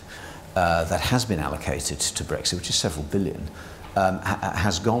budget that has been allocated to Brexit, which is several billion,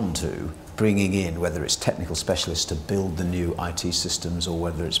 has gone to bringing in, whether it's technical specialists to build the new IT systems or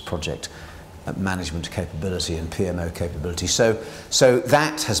whether it's project management capability and PMO capability. So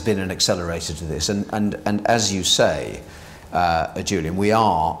that has been an accelerator to this. And as you say, Julian, we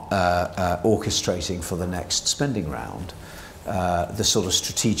are orchestrating for the next spending round the sort of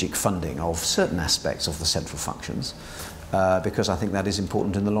strategic funding of certain aspects of the central functions, because I think that is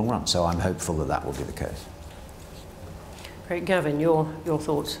important in the long run. So I'm hopeful that that will be the case. Great. Gavin, your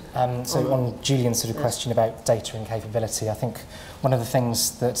thoughts? So on Julian's sort of question about data and capability, I think one of the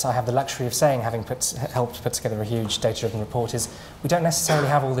things that I have the luxury of saying, having helped put together a huge data-driven report, is we don't necessarily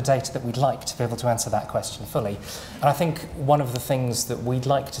have all the data that we'd like to be able to answer that question fully. And I think one of the things that we'd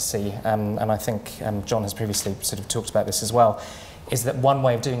like to see, and I think John has previously sort of talked about this as well, is that one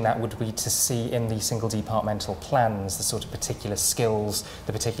way of doing that would be to see in the single departmental plans the sort of particular skills,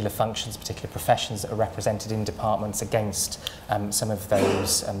 the particular functions, particular professions that are represented in departments against some of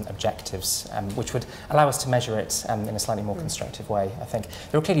those objectives, which would allow us to measure it in a slightly more constructive way, I think.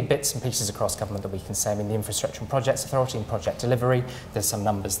 There are clearly bits and pieces across government that we can say. I mean, the Infrastructure and Projects Authority and project delivery, there's some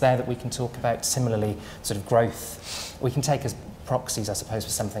numbers there that we can talk about. Similarly, sort of growth, we can take as proxies, I suppose, for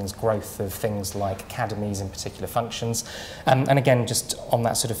some things, growth of things like academies in particular functions. And again, just on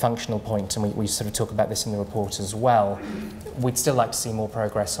that sort of functional point, and we sort of talk about this in the report as well, we'd still like to see more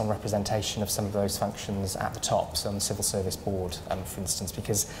progress on representation of some of those functions at the top, so on the Civil Service Board, for instance,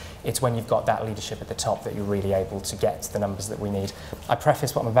 because it's when you've got that leadership at the top that you're really able to get the numbers that we need. I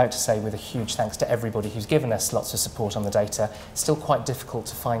preface what I'm about to say with a huge thanks to everybody who's given us lots of support on the data. It's still quite difficult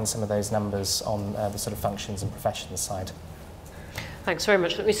to find some of those numbers on the sort of functions and professions side. Thanks very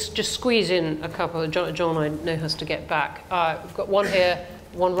much. Let me just squeeze in a couple. John, I know, has to get back. We've got one here,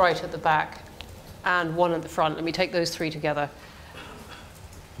 one right at the back, and one at the front. Let me take those three together.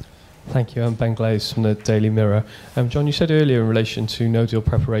 Thank you. I'm Ben Glaze from the Daily Mirror. John, you said earlier in relation to no-deal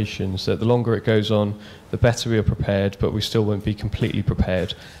preparations that the longer it goes on, the better we are prepared, but we still won't be completely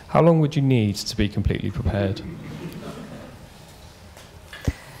prepared. How long would you need to be completely prepared?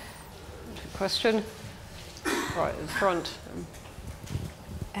 Question? Right at the front.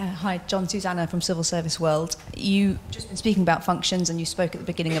 Hi, John, Susanna from Civil Service World. You've just been speaking about functions and you spoke at the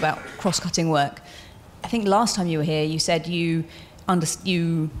beginning about cross-cutting work. I think last time you were here, you said the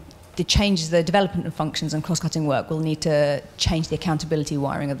development of functions and cross-cutting work will need to change the accountability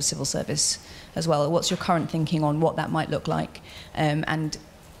wiring of the civil service as well. What's your current thinking on what that might look like? And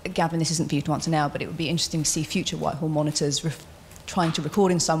Gavin, this isn't for you to answer now, but it would be interesting to see future Whitehall monitors trying to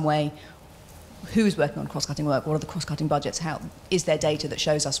record in some way who is working on cross-cutting work, what are the cross-cutting budgets, how is there data that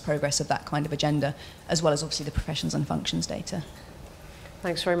shows us progress of that kind of agenda, as well as obviously the professions and functions data.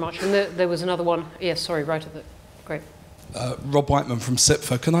 Thanks very much. And there was another one. Yes, sorry, right at the... Great. Rob Whiteman from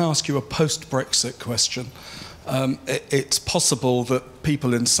SIPFA. Can I ask you a post-Brexit question? It's possible that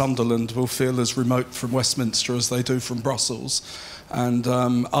people in Sunderland will feel as remote from Westminster as they do from Brussels. And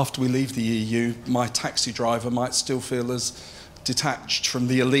after we leave the EU, my taxi driver might still feel as detached from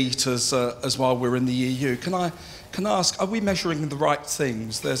the elite as while we're in the EU. Can I ask, are we measuring the right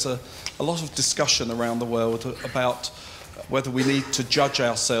things? There's a lot of discussion around the world about whether we need to judge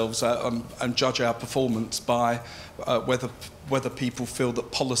ourselves and judge our performance by whether people feel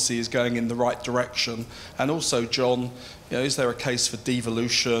that policy is going in the right direction. And also, John, is there a case for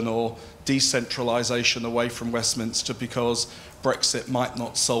devolution or decentralisation away from Westminster, because Brexit might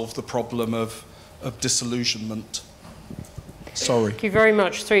not solve the problem of disillusionment? Sorry. Thank you very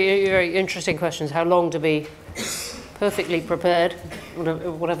much. Three very interesting questions. How long to be perfectly prepared,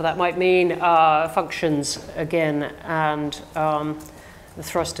 whatever that might mean, functions again, and the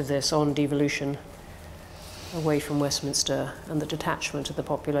thrust of this on devolution away from Westminster and the detachment of the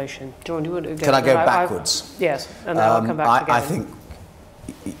population. John, do you want to go? Can I go backwards? Yes, and then I'll come back to I think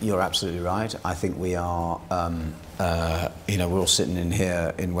you're absolutely right. I think we are, we're all sitting in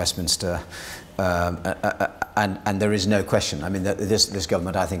here in Westminster, and there is no question. I mean, this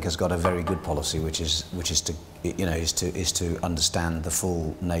government, I think, has got a very good policy, which is to understand the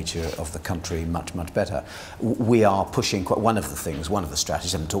full nature of the country much better. We are pushing one of the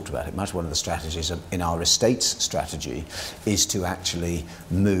strategies. I haven't talked about it much. One of the strategies in our estates strategy is to actually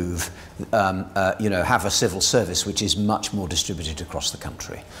move, have a civil service which is much more distributed across the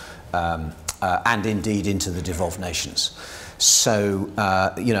country, and indeed into the devolved nations. So,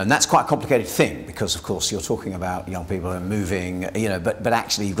 and that's quite a complicated thing, because, of course, you're talking about young people who are moving, but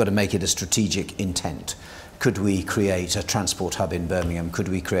actually you've got to make it a strategic intent. Could we create a transport hub in Birmingham? Could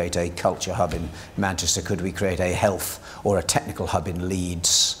we create a culture hub in Manchester? Could we create a health or a technical hub in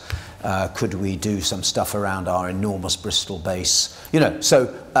Leeds? Could we do some stuff around our enormous Bristol base?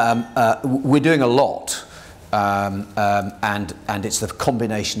 So we're doing a lot, and it's the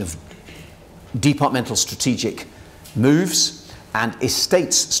combination of departmental strategic moves and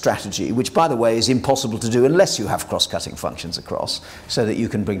estates strategy, which, by the way, is impossible to do unless you have cross-cutting functions across, so that you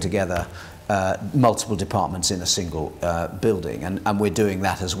can bring together multiple departments in a single building, and we're doing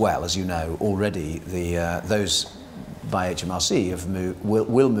that as well. As you know, already those by HMRC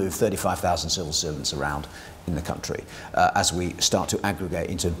will move 35,000 civil servants around in the country as we start to aggregate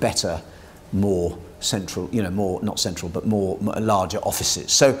into better, more central, more larger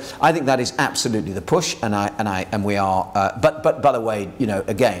offices. So I think that is absolutely the push, and we are. But by the way,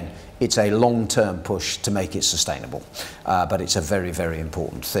 again, it's a long-term push to make it sustainable. But it's a very, very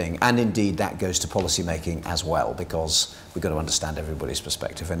important thing, and indeed that goes to policy making as well, because we've got to understand everybody's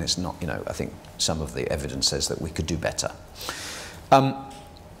perspective, and it's not. I think some of the evidence says that we could do better.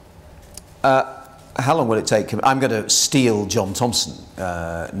 How long will it take? I'm going to steal John Thompson.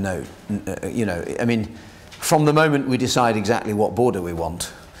 From the moment we decide exactly what border we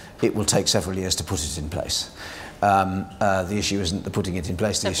want, it will take several years to put it in place. The issue isn't the putting it in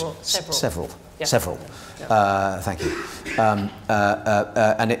place. Several. Yeah. Thank you.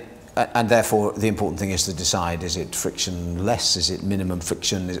 And therefore, the important thing is to decide: is it frictionless? Is it minimum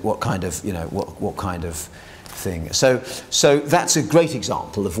friction? Is it what kind of what kind of thing? So that's a great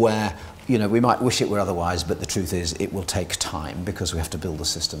example of where. We might wish it were otherwise, but the truth is it will take time, because we have to build the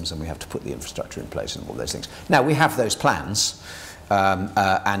systems and we have to put the infrastructure in place and all those things. Now, we have those plans,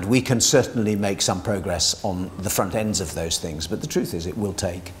 and we can certainly make some progress on the front ends of those things, but the truth is it will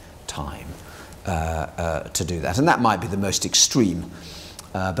take time to do that. And that might be the most extreme,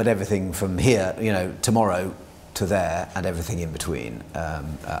 but everything from here, tomorrow to there, and everything in between,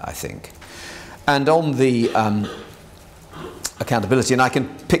 I think. And on the accountability, and I can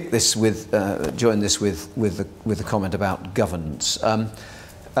pick this join this with the comment about governance.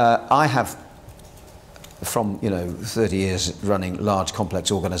 I have, from 30 years running large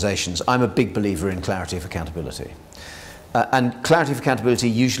complex organisations, I'm a big believer in clarity of accountability, and clarity of accountability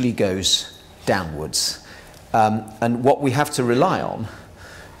usually goes downwards, and what we have to rely on,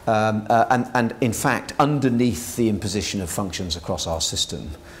 and in fact underneath the imposition of functions across our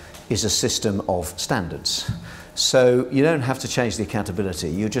system, is a system of standards. So you don't have to change the accountability.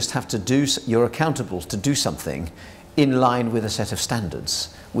 You just have to you're accountable to do something in line with a set of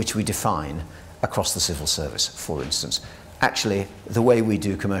standards which we define across the civil service, for instance. Actually, the way we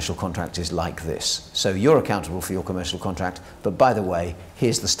do commercial contract is like this. So you're accountable for your commercial contract, but by the way,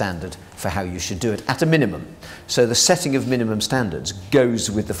 here's the standard for how you should do it at a minimum. So the setting of minimum standards goes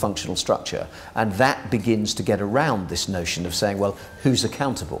with the functional structure, and that begins to get around this notion of saying, well, who's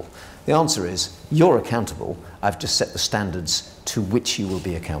accountable? The answer is, you're accountable. I've just set the standards to which you will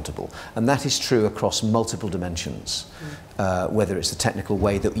be accountable. And that is true across multiple dimensions, whether it's the technical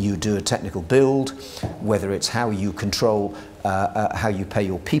way that you do a technical build, whether it's how you control, how you pay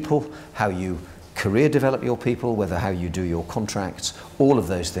your people, how you career develop your people, how you do your contracts. All of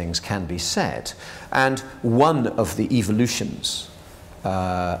those things can be said. And one of the evolutions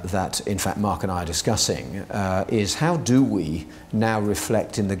that in fact Mark and I are discussing is how do we now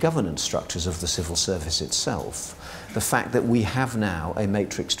reflect in the governance structures of the civil service itself the fact that we have now a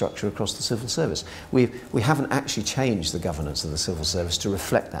matrix structure across the civil service. We haven't actually changed the governance of the civil service to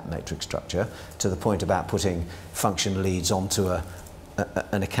reflect that matrix structure to the point about putting function leads onto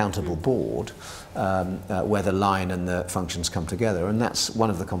an accountable board where the line and the functions come together, and that's one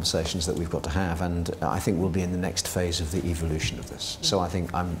of the conversations that we've got to have, and I think we'll be in the next phase of the evolution of this. So I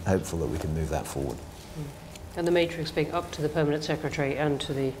think I'm hopeful that we can move that forward. And the matrix being up to the permanent secretary and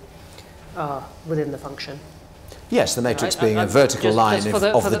to the within the function. Yes, the matrix being a vertical line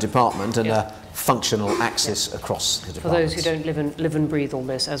of the department and yeah. a functional axis across the department. For those who don't live and breathe all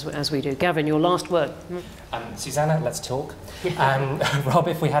this as we do. Gavin, your last word. Susanna, let's talk. Rob,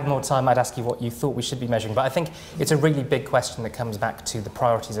 if we had more time, I'd ask you what you thought we should be measuring. But I think it's a really big question that comes back to the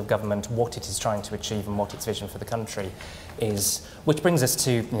priorities of government, what it is trying to achieve and what its vision for the country is. Which brings us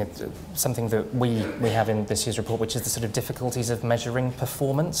to something that we have in this year's report, which is the sort of difficulties of measuring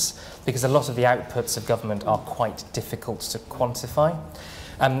performance, because a lot of the outputs of government are quite difficult to quantify.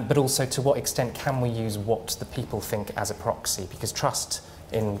 But also, to what extent can we use what the people think as a proxy? Because trust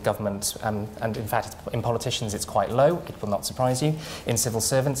in government, and in fact in politicians it's quite low, it will not surprise you. In civil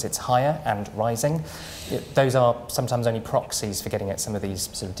servants it's higher and rising. Those are sometimes only proxies for getting at some of these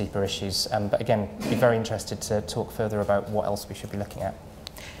sort of deeper issues. But again, be very interested to talk further about what else we should be looking at.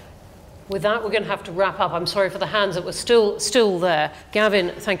 With that, we're going to have to wrap up. I'm sorry for the hands that were still there. Gavin,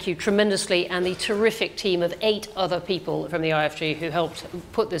 thank you tremendously, and the terrific team of 8 other people from the IFG who helped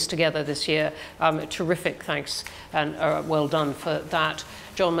put this together this year. Terrific thanks and well done for that.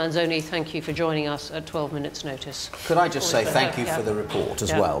 John Manzoni, thank you for joining us at 12 minutes' notice. Could I just say thank you for the report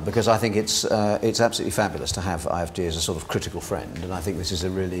as well, because I think it's absolutely fabulous to have IFG as a sort of critical friend, and I think this is a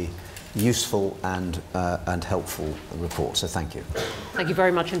really useful and helpful report, so thank you. Thank you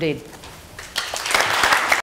very much indeed.